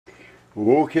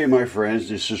Okay, my friends,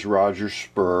 this is Roger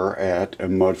Spur at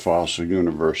Mudfossil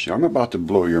University. I'm about to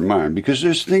blow your mind because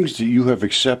there's things that you have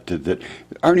accepted that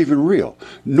aren't even real.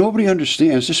 Nobody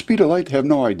understands. The speed of light they have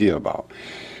no idea about.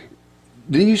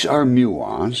 These are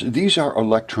muons. These are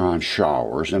electron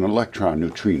showers and electron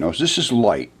neutrinos. This is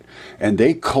light. And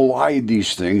they collide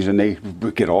these things and they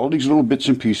get all these little bits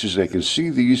and pieces. They can see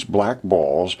these black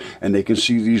balls and they can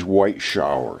see these white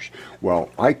showers. Well,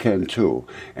 I can too.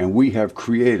 And we have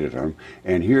created them.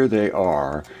 And here they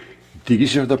are.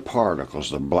 These are the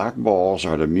particles. The black balls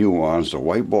are the muons. The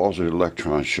white balls are the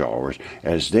electron showers.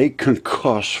 As they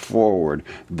concuss forward,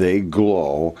 they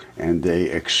glow and they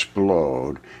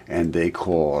explode and they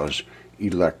cause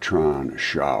electron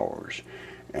showers.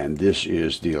 And this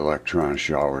is the electron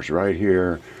showers right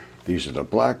here. These are the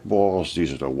black balls.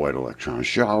 These are the white electron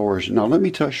showers. Now let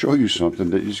me show you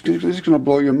something that is going to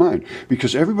blow your mind.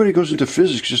 Because everybody goes into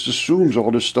physics, just assumes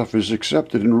all this stuff is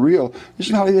accepted and real.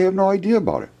 They have no idea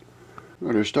about it.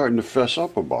 Well, they're starting to fess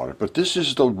up about it. But this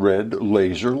is the red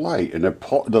laser light. And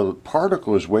the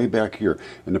particle is way back here.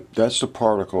 And that's the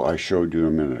particle I showed you a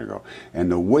minute ago.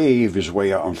 And the wave is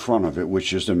way out in front of it,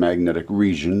 which is the magnetic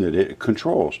region that it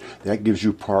controls. That gives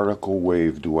you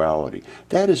particle-wave duality.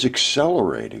 That is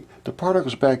accelerating. The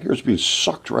particle's back here is being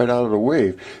sucked right out of the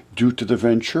wave due to the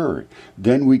Venturi.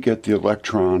 Then we get the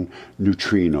electron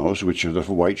neutrinos, which are the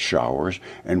white showers.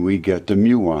 And we get the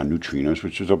muon neutrinos,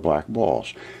 which are the black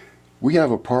balls. We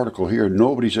have a particle here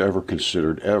nobody's ever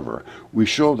considered ever. We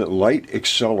show that light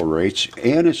accelerates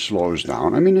and it slows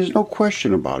down. I mean, there's no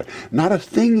question about it. Not a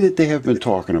thing that they have been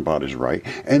talking about is right,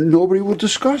 and nobody will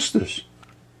discuss this.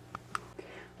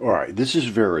 All right, this is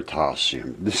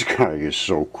Veritasium. This guy is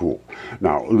so cool.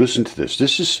 Now, listen to this.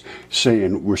 This is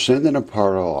saying we're sending a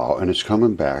particle out and it's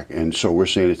coming back, and so we're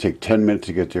saying it takes 10 minutes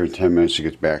to get there and 10 minutes to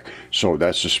get back, so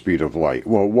that's the speed of light.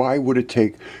 Well, why would it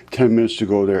take 10 minutes to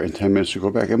go there and 10 minutes to go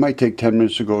back? It might take 10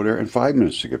 minutes to go there and 5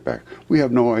 minutes to get back. We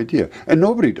have no idea, and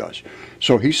nobody does.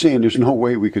 So he's saying there's no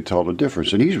way we could tell the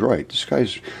difference, and he's right.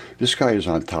 This guy is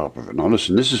on top of it. Now,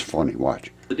 listen, this is funny.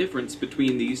 Watch. The difference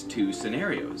between these two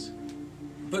scenarios.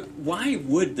 But why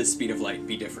would the speed of light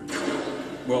be different?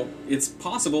 Well, it's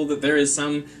possible that there is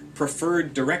some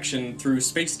preferred direction through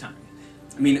space-time.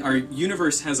 I mean, our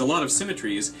universe has a lot of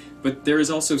symmetries, but there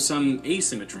is also some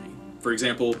asymmetry. For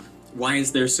example, why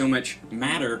is there so much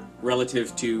matter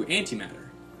relative to antimatter?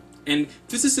 And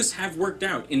physicists have worked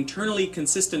out internally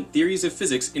consistent theories of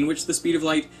physics in which the speed of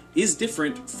light is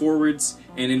different forwards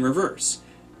and in reverse.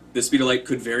 The speed of light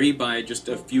could vary by just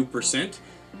a few %,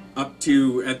 up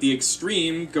to, at the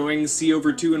extreme, going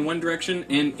c/2 in one direction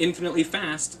and infinitely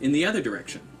fast in the other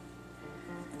direction.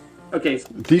 Okay.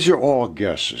 These are all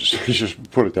guesses,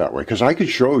 just put it that way, because I can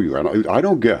show you, and I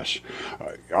don't guess.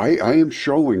 I am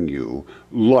showing you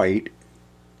light.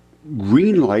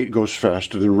 Green light goes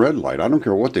faster than red light. I don't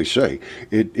care what they say.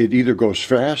 It either goes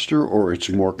faster or it's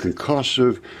more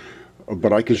concussive,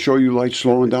 but I can show you light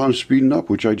slowing down and speeding up,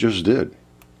 which I just did.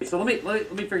 So let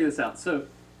me figure this out. So,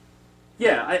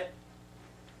 yeah,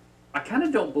 I kind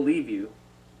of don't believe you.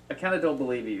 I don't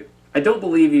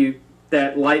believe you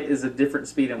that light is a different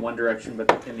speed in one direction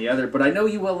but in the other. But I know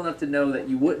you well enough to know that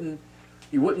you wouldn't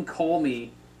call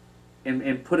me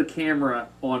and put a camera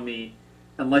on me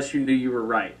unless you knew you were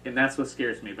right. And that's what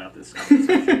scares me about this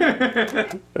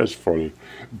conversation. That's funny.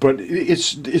 But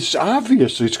it's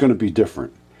obvious it's going to be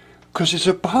different. Because it's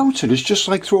a bouncing. It's just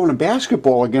like throwing a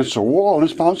basketball against a wall and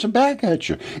it's bouncing back at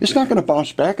you. It's not going to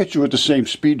bounce back at you at the same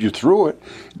speed you threw it.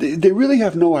 They really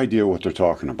have no idea what they're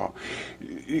talking about.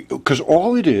 Because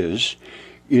all it is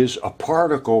a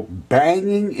particle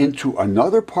banging into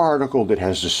another particle that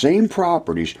has the same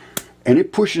properties, and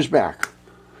it pushes back.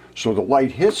 So the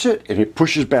light hits it and it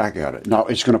pushes back at it. Now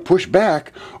it's going to push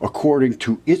back according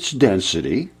to its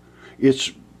density,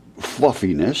 its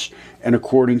fluffiness, and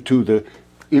according to the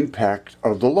impact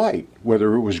of the light,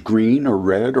 whether it was green or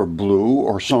red or blue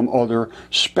or some other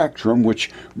spectrum which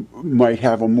might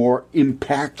have a more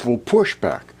impactful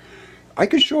pushback. I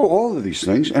could show all of these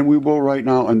things, and we will right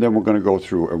now, and then we're going to go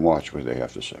through and watch what they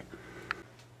have to say.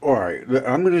 All right,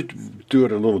 I'm going to do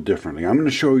it a little differently. I'm going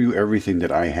to show you everything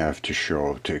that I have to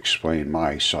show to explain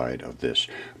my side of this.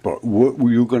 But what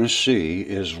you're going to see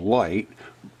is light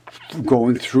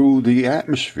going through the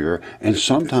atmosphere, and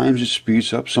sometimes it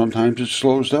speeds up, sometimes it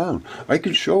slows down. I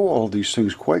can show all these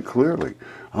things quite clearly.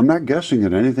 I'm not guessing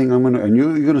at anything. And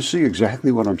you're going to see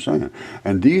exactly what I'm saying.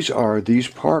 And these are these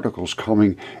particles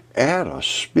coming at us,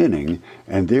 spinning,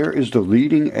 and there is the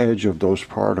leading edge of those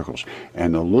particles.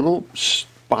 And the little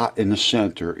spot in the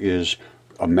center is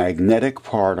a magnetic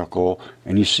particle,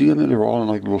 and you see them, they're all in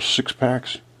like little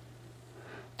 6-packs.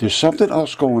 There's something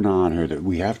else going on here that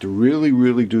we have to really,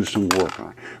 really do some work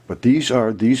on. But these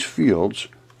are these fields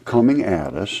coming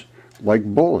at us like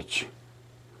bullets.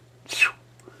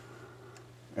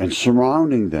 And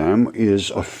surrounding them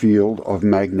is a field of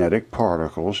magnetic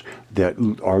particles that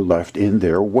are left in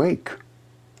their wake.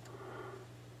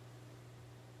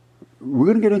 We're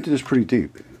going to get into this pretty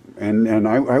deep. And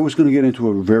I was going to get into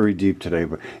it very deep today,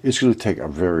 but it's going to take a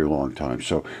very long time.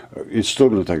 So it's still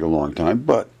going to take a long time,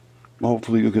 but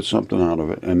hopefully you'll get something out of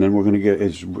it. And then we're going to get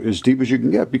as deep as you can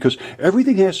get, because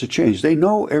everything has to change. They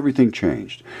know everything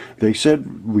changed. They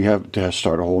said we have to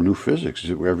start a whole new physics.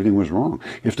 Everything was wrong.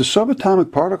 If the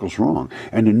subatomic particle's wrong,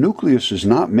 and the nucleus is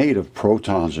not made of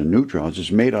protons and neutrons, it's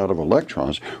made out of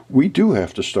electrons, we do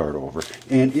have to start over.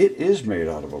 And it is made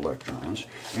out of electrons.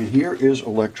 And here is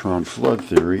electron flood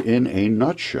theory in a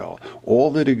nutshell.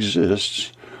 All that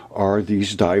exists are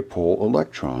these dipole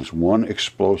electrons, one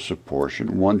explosive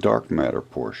portion, one dark matter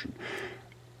portion.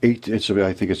 I think it's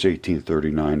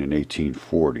 1839 and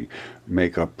 1840,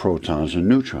 make up protons and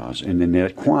neutrons. And in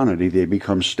that quantity, they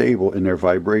become stable in their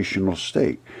vibrational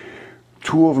state.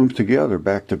 Two of them together,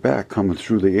 back to back, coming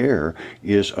through the air,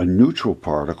 is a neutral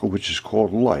particle, which is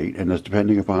called light, and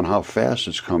depending upon how fast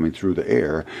it's coming through the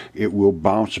air, it will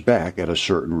bounce back at a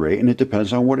certain rate, and it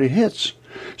depends on what it hits.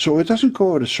 So it doesn't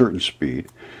go at a certain speed.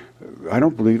 I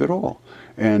don't believe at all.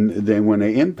 And then when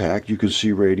they impact, you can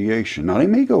see radiation. Now, they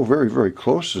may go very, very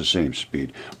close to the same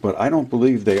speed, but I don't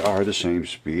believe they are the same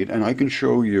speed. And I can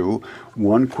show you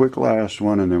one quick last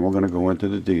one, and then we're going to go into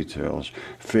the details.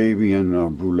 Fabien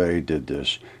Brulé did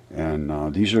this, and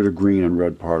these are the green and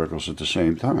red particles at the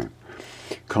same time,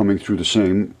 coming through the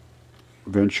same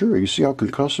Venturi. You see how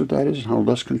concussive that is and how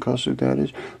less concussive that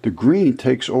is? The green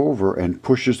takes over and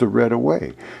pushes the red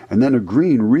away. And then the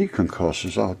green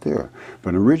reconcusses out there.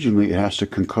 But originally it has to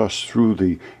concuss through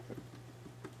the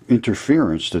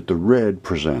interference that the red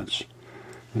presents.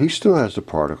 And he still has the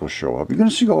particles show up. You're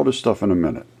going to see all this stuff in a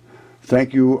minute.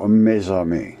 Thank you, mes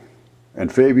amis.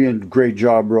 And Fabien, great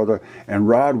job, brother. And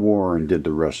Rod Warren did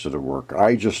the rest of the work.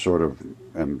 I just sort of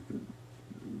am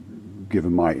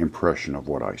giving my impression of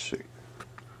what I see.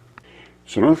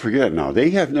 So don't forget now,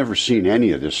 they have never seen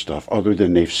any of this stuff other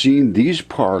than they've seen these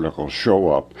particles show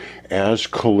up as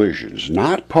collisions,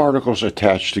 not particles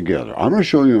attached together. I'm going to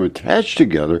show you them attached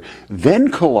together,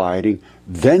 then colliding,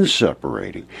 then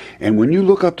separating. And when you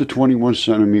look up the 21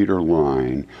 centimeter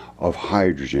line of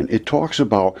hydrogen, it talks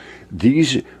about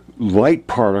these light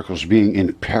particles being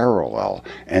in parallel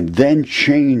and then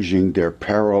changing their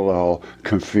parallel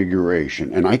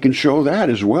configuration. And I can show that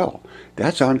as well.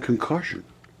 That's on concussion.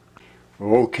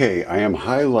 Okay, I am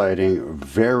highlighting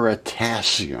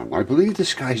Veritasium. I believe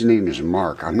this guy's name is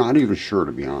Mark. I'm not even sure,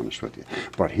 to be honest with you.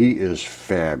 But he is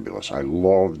fabulous. I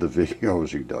love the videos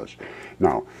he does.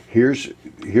 Now, here's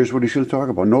what he's going to talk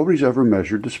about. Nobody's ever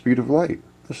measured the speed of light.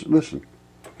 Listen.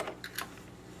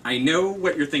 I know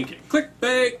what you're thinking.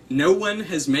 Clickbait! No one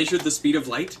has measured the speed of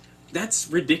light? That's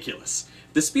ridiculous.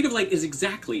 The speed of light is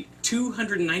exactly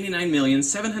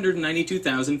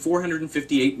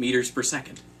 299,792,458 meters per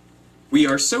second. We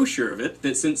are so sure of it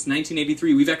that since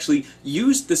 1983 we've actually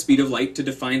used the speed of light to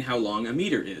define how long a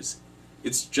meter is.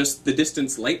 It's just the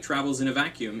distance light travels in a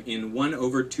vacuum in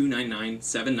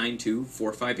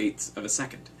 1/299,792,458 of a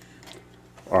second.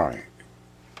 All right.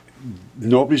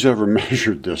 Nobody's ever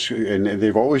measured this, and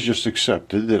they've always just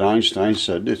accepted that Einstein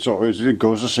said it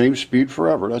goes the same speed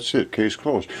forever. That's it, case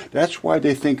closed. That's why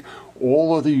they think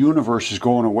all of the universe is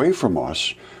going away from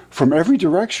us, from every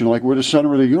direction, like we're the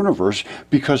center of the universe,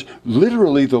 because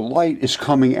literally the light is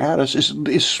coming at us,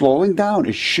 is slowing down,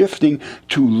 is shifting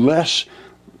to less.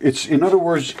 It's, in other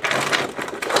words,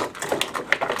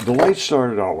 the light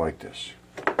started out like this.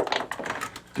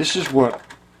 This is what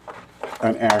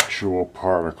an actual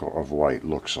particle of light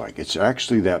looks like. It's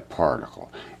actually that particle,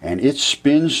 and it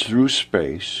spins through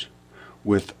space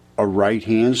with a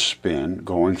right-hand spin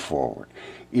going forward.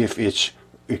 If it's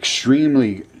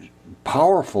extremely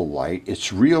powerful light,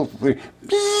 it's real,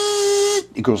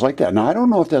 it goes like that. Now, I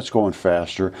don't know if that's going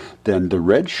faster than the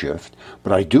redshift,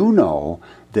 but I do know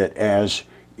that as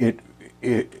it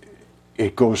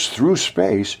goes through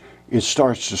space, it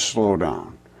starts to slow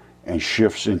down and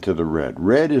shifts into the red.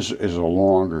 Red is a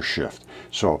longer shift.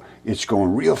 So it's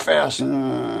going real fast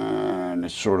and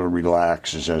it sort of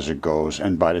relaxes as it goes.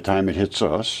 And by the time it hits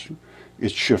us,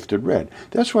 it's shifted red.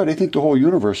 That's why they think the whole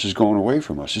universe is going away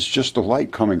from us. It's just the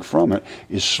light coming from it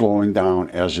is slowing down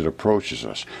as it approaches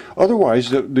us. Otherwise,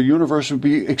 the universe would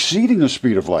be exceeding the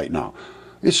speed of light now.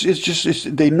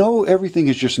 They know everything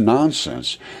is just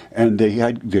nonsense, and they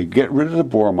get rid of the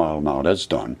Bohr model now. That's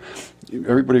done.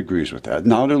 Everybody agrees with that.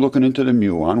 Now they're looking into the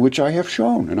muon, which I have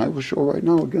shown, and I will show right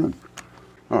now again.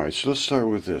 All right, so let's start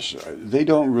with this. They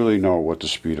don't really know what the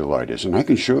speed of light is, and I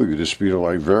can show you the speed of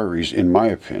light varies, in my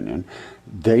opinion.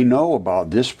 They know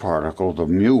about this particle, the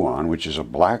muon, which is a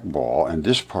black ball, and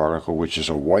this particle, which is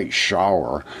a white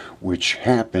shower, which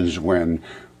happens when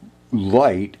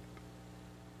light,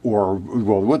 or,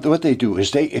 well, what they do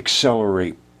is they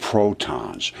accelerate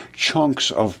protons, chunks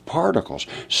of particles,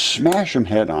 smash them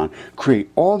head on, create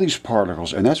all these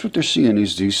particles, and that's what they're seeing,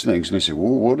 these things, and they say,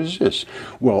 well, what is this?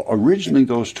 Well, originally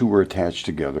those two were attached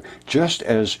together, just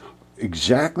as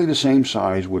exactly the same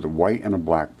size with a white and a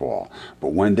black ball.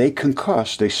 But when they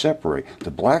concuss, they separate. The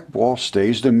black ball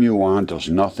stays the muon, does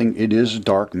nothing. It is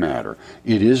dark matter.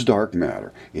 It is dark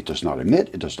matter. It does not emit,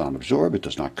 it does not absorb, it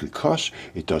does not concuss,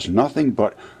 it does nothing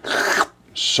but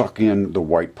suck in the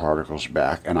white particles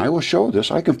back, and I will show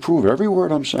this. I can prove every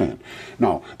word I'm saying.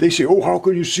 Now, they say, oh, how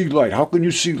can you see light? How can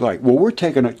you see light? Well, we're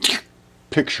taking a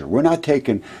picture. We're not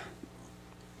taking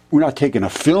a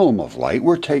film of light.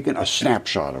 We're taking a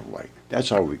snapshot of light. That's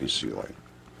how we can see light.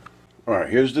 All right,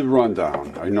 here's the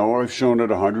rundown. I know I've shown it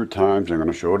 100 times. I'm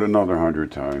going to show it another 100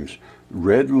 times.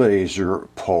 Red laser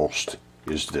pulsed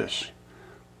is this.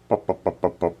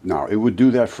 Now, it would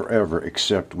do that forever,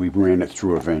 except we ran it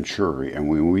through a Venturi, and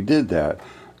when we did that,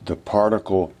 the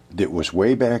particle that was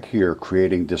way back here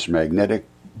creating this magnetic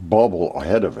bubble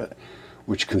ahead of it,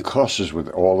 which concusses with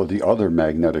all of the other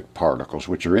magnetic particles,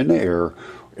 which are in the air.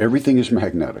 Everything is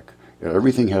magnetic.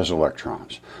 Everything has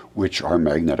electrons, which are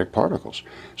magnetic particles.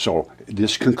 So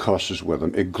this concusses with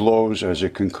them. It glows as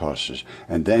it concusses.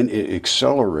 And then it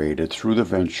accelerated through the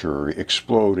Venturi,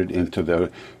 exploded into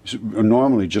the,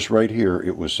 normally just right here,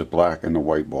 it was the black and the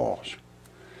white balls.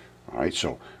 All right,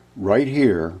 so right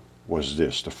here was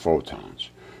this, the photons.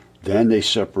 Then they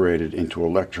separated into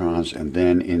electrons and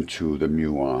then into the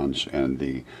muons and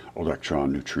the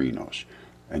electron neutrinos.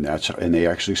 And they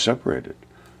actually separated.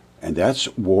 And that's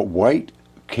what white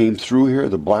came through here,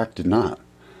 the black did not.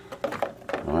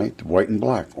 All right, the white and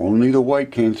black. Only the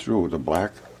white came through, the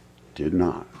black did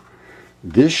not.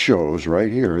 This shows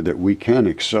right here that we can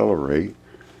accelerate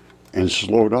and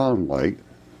slow down light.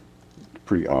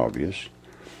 Pretty obvious.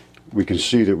 We can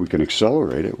see that we can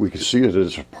accelerate it. We can see that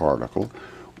it's a particle.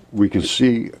 We can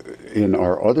see in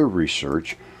our other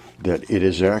research that it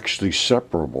is actually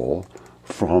separable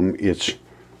from its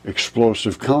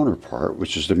explosive counterpart,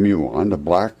 which is the muon, the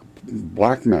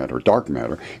black matter, dark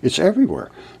matter. It's everywhere.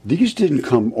 These didn't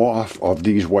come off of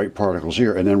these white particles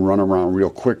here and then run around real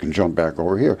quick and jump back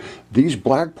over here. These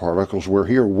black particles were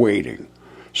here waiting.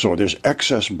 So there's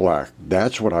excess black.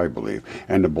 That's what I believe.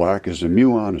 And the black is the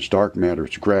muon, it's dark matter,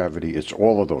 it's gravity, it's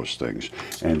all of those things.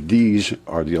 And these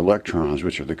are the electrons,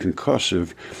 which are the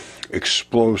concussive,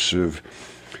 explosive,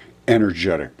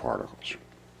 energetic particles.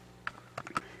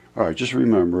 All right, just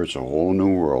remember, it's a whole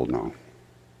new world now.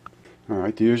 All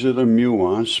right, these are the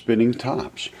muon spinning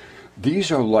tops. These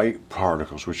are light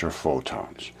particles, which are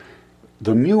photons.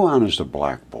 The muon is the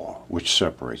black ball, which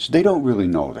separates. They don't really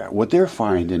know that. What they're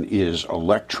finding is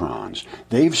electrons.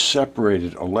 They've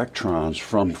separated electrons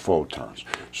from photons.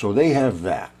 So they have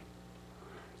that.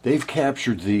 They've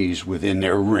captured these within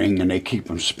their ring, and they keep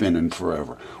them spinning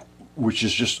forever, which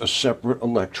is just a separate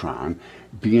electron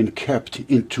being kept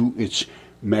into its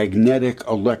magnetic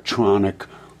electronic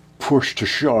push to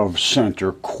shove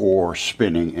center core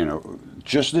spinning in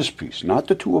just this piece, not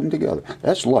the two of them together.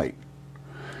 That's light.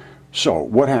 So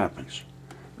what happens?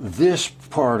 This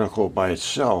particle by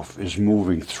itself is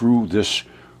moving through this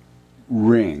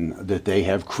ring that they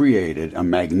have created, a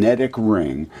magnetic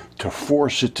ring, to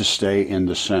force it to stay in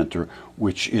the center,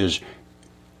 which is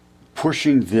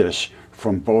pushing this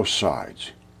from both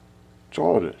sides. That's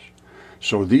all it is.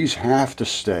 So these have to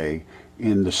stay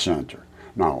in the center.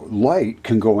 Now, light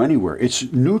can go anywhere. It's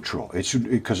neutral. It's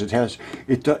because it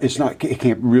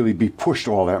can't really be pushed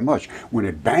all that much. When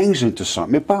it bangs into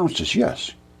something, it bounces.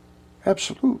 Yes,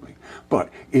 absolutely. But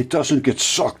it doesn't get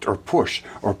sucked or pushed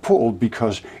or pulled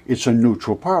because it's a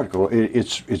neutral particle.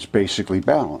 It's basically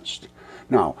balanced.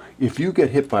 Now, if you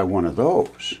get hit by one of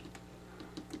those,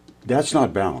 that's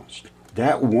not balanced.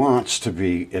 That wants to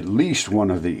be at least one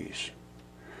of these.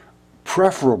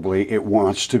 Preferably, it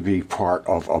wants to be part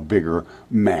of a bigger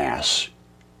mass,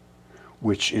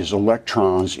 which is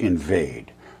electrons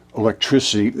invade.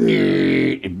 Electricity,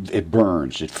 it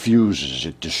burns, it fuses,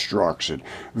 it destructs, it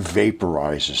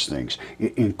vaporizes things,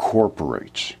 it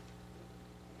incorporates.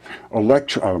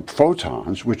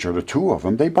 Photons, which are the two of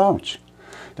them, they bounce.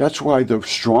 That's why the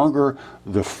stronger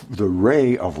the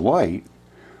ray of light,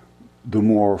 the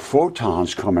more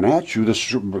photons coming at you,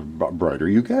 the brighter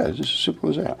you get. It's as simple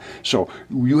as that. So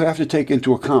you have to take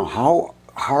into account how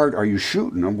hard are you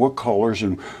shooting and what colors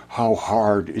and how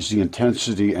hard is the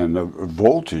intensity and the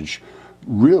voltage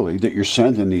really that you're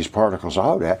sending these particles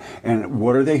out at, and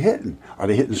what are they hitting? Are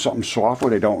they hitting something soft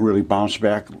where they don't really bounce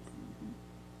back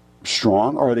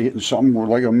strong, or are they hitting something more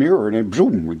like a mirror and they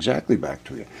zoom exactly back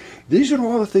to you? These are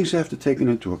all the things that have to take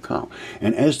into account.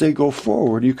 And as they go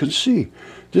forward, you can see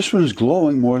this one is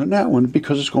glowing more than that one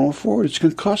because it's going forward. It's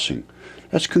concussing.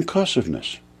 That's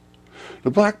concussiveness. The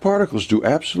black particles do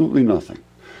absolutely nothing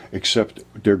except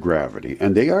their gravity,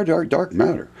 and they are dark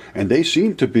matter, and they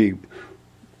seem to be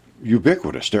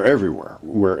ubiquitous. They're everywhere,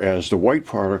 whereas the white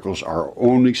particles are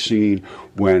only seen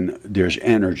when there's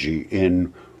energy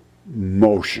in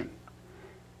motion.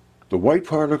 The white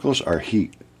particles are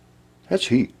heat. That's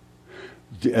heat.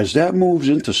 As that moves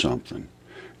into something,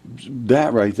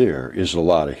 that right there is a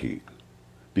lot of heat,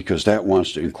 because that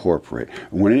wants to incorporate.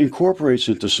 When it incorporates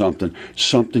into something,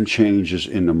 something changes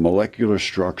in the molecular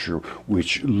structure,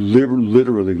 which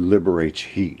literally liberates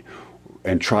heat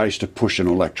and tries to push an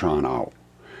electron out.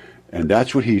 And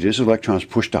that's what heat is. Electrons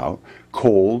pushed out.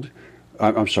 Cold,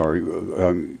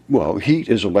 well, heat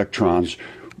is electrons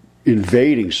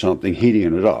invading something,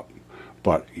 heating it up.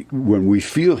 But when we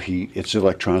feel heat, it's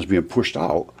electrons being pushed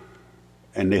out,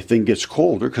 and the thing gets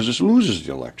colder because it loses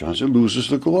the electrons, it loses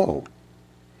the glow.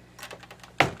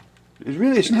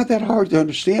 It's not that hard to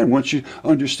understand once you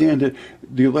understand that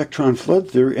the electron flood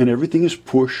theory and everything is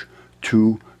push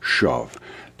to shove.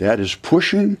 That is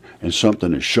pushing and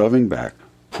something is shoving back.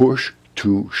 Push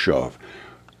to shove.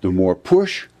 The more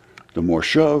push, the more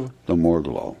shove, the more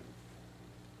glow.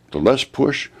 The less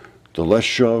push, the less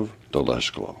shove, the less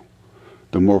glow.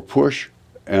 The more push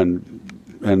and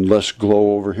less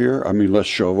glow over here, less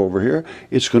shove over here,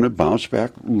 it's going to bounce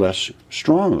back less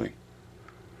strongly.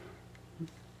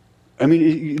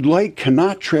 Light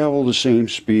cannot travel the same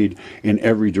speed in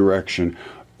every direction,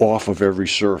 off of every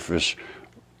surface,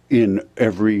 in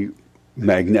every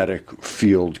magnetic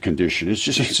field condition.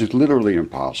 It's literally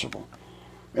impossible.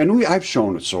 And I've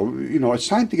shown it, so it's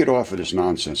time to get off of this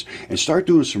nonsense and start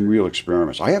doing some real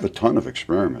experiments. I have a ton of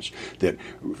experiments that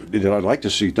I'd like to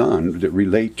see done that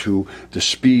relate to the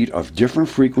speed of different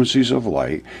frequencies of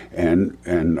light and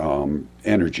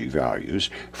energy values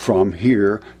from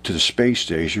here to the space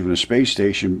station, from the space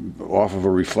station off of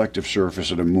a reflective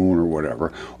surface of the moon or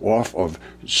whatever, off of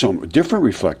some different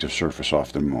reflective surface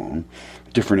off the moon,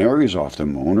 different areas off the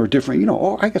moon, or different,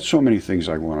 I got so many things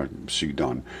I want to see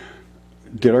done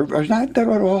that are not that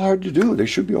all hard to do. They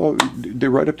should be they're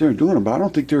right up there and doing them, but I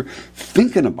don't think they're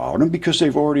thinking about them because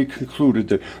they've already concluded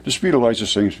that the speed of light is the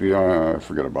same speed.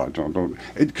 Forget about it.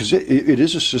 Because it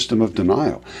is a system of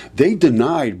denial. They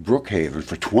denied Brookhaven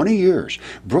for 20 years.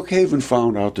 Brookhaven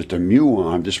found out that the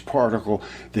muon, this particle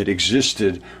that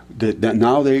existed, that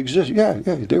now they exist. Yeah,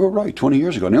 they were right 20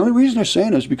 years ago. And the only reason they're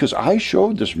saying it is because I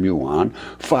showed this muon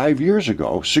 5 years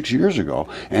ago, 6 years ago,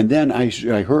 and then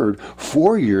I heard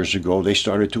 4 years ago they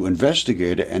started to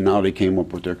investigate it, and now they came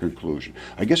up with their conclusion.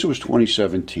 I guess it was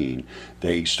 2017.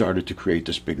 They started to create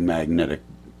this big magnetic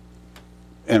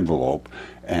envelope,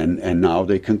 and now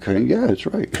they can claim, yeah, it's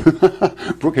right.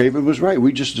 Brookhaven was right.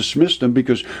 We just dismissed them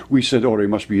because we said, oh, they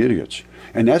must be idiots.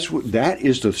 And that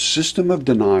is the system of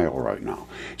denial right now.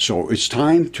 So it's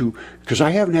time to, because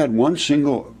I haven't had one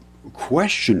single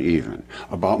question even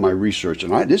about my research,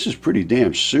 and this is pretty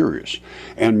damn serious.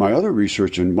 And my other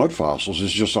research in mud fossils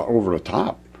is just over the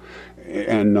top,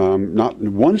 and not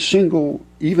one single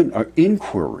even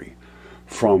inquiry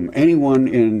from anyone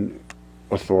in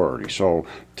authority. So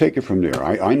take it from there.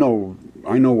 I know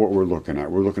what we're looking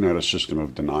at. We're looking at a system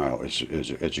of denial as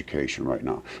education right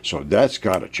now. So that's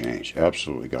got to change.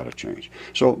 Absolutely got to change.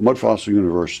 So Mudfossil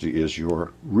University is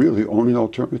your really only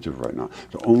alternative right now.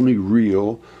 The only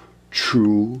real,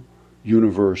 true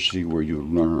university where you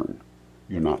learn.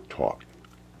 You're not taught.